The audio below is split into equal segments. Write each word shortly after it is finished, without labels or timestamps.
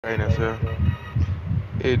Fine asal.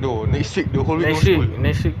 No, next week the whole week no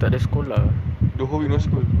Next school. week tak ada sekolah. The whole week no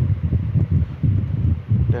school.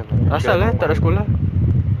 Damn, I Asal cannot tak ada mind. sekolah?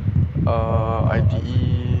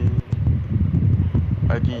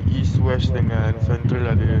 ITE East West dengan Central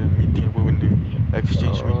ada meeting apa benda.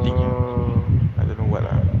 Exchange meeting je. Oh. I don't know what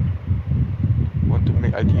lah. Want to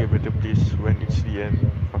make ITE a better place when it's the end.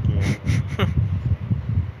 Fucking hell.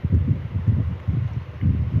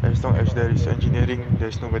 As long as there is engineering,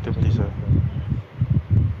 there is no better place lah.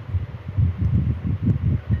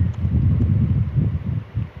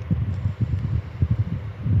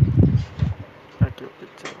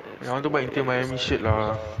 I want to buy Inter Miami shirt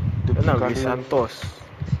lah. The blue Nak beli colour Santos.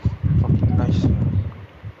 fucking nice lah.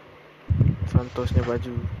 Santosnya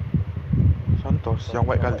baju. Santos yang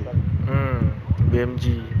white colour.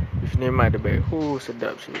 BMG with Neymar at the back.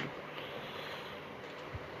 Sedap sih.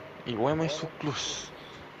 Why am I so close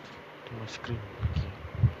to my screen? Okay.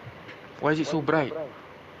 Why is it so bright?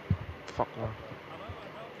 Fuck lah.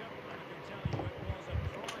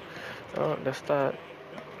 Oh, dah start.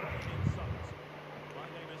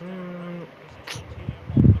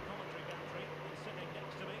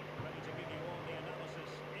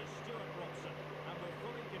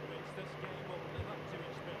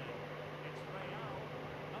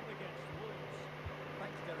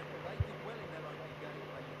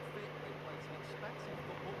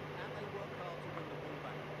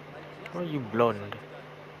 Why are you blonde?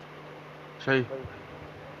 Sorry.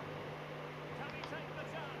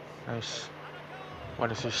 Nice.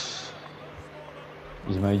 One assist.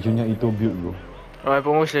 Ismail Junior itu build bro. Oh,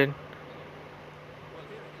 promotion.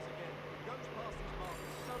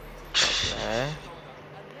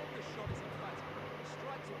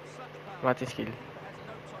 Mati skill.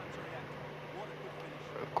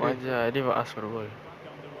 Kau ajar dia buat ask for the ball.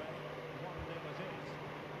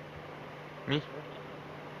 Me?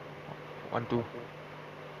 1-2.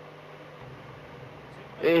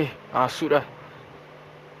 Shoot dah.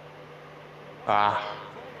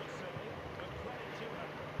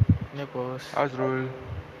 Ni bos. Azrul.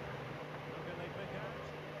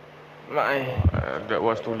 That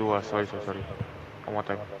was too low. Sorry. One more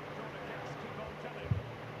time.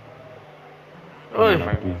 Oi.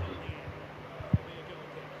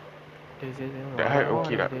 That height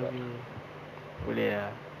okay tak? Boleh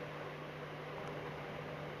lah.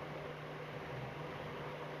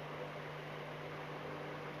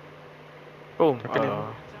 Oh,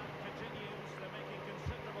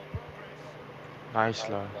 nice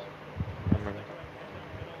lah. Aman.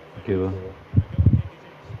 Okay bro.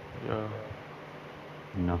 Yeah.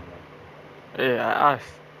 Enough. I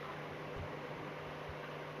asked.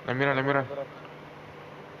 Lamiran.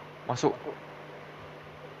 Masuk.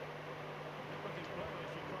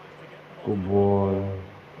 Good ball.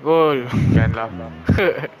 Goal. Can lah.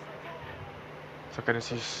 Second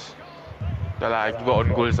assist. Dah lah, I give up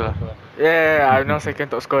on goals lah. Yeah, I'm now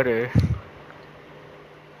second top scorer.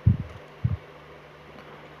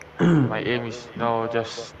 My aim is now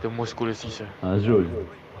just the most goal assist lah. Azrul.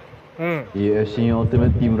 AFC your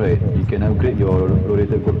ultimate team right, you can upgrade your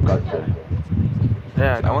low-rated gold cards right?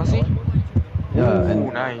 Yeah, I want to see. Yeah,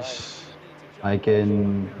 and nice. I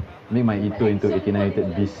can make my Ito into 89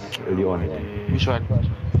 rated beast early on. Which one?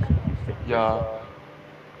 Yeah.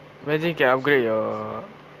 Imagine you can upgrade your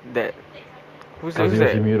that. Who's that?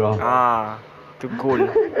 Simira. To gold.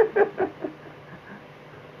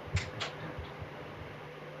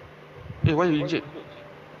 Why you injured?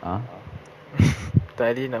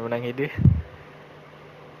 Tadi nak menang header.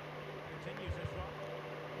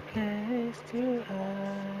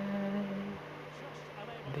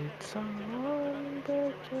 Did someone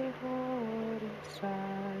break your heart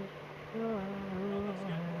inside your room?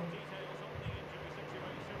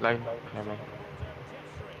 Line. Never mind.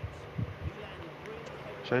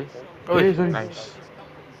 Sorry? Nice.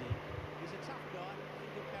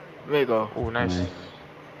 Where go? Oh, nice.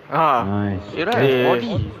 Nice. Right,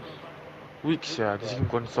 body. Weak sia, this game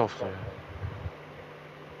gone soft sia.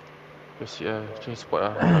 Kasi change spot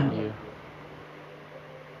lah. Yeah.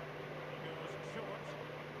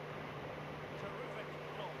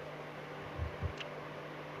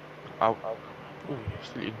 Out.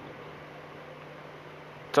 Still in.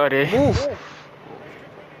 Sorry. Move!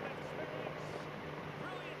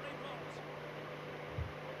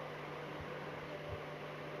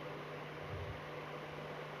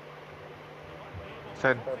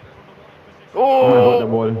 Send. Oh my god, the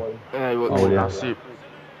ball. Nasib.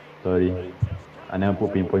 Sorry. I never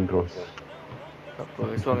put pinpoint cross.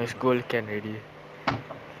 As long as goal can already.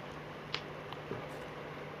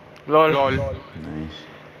 LOL. Nice.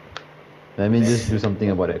 Let me just do something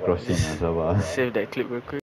about that crossing lah, sabar. Save that clip real quick.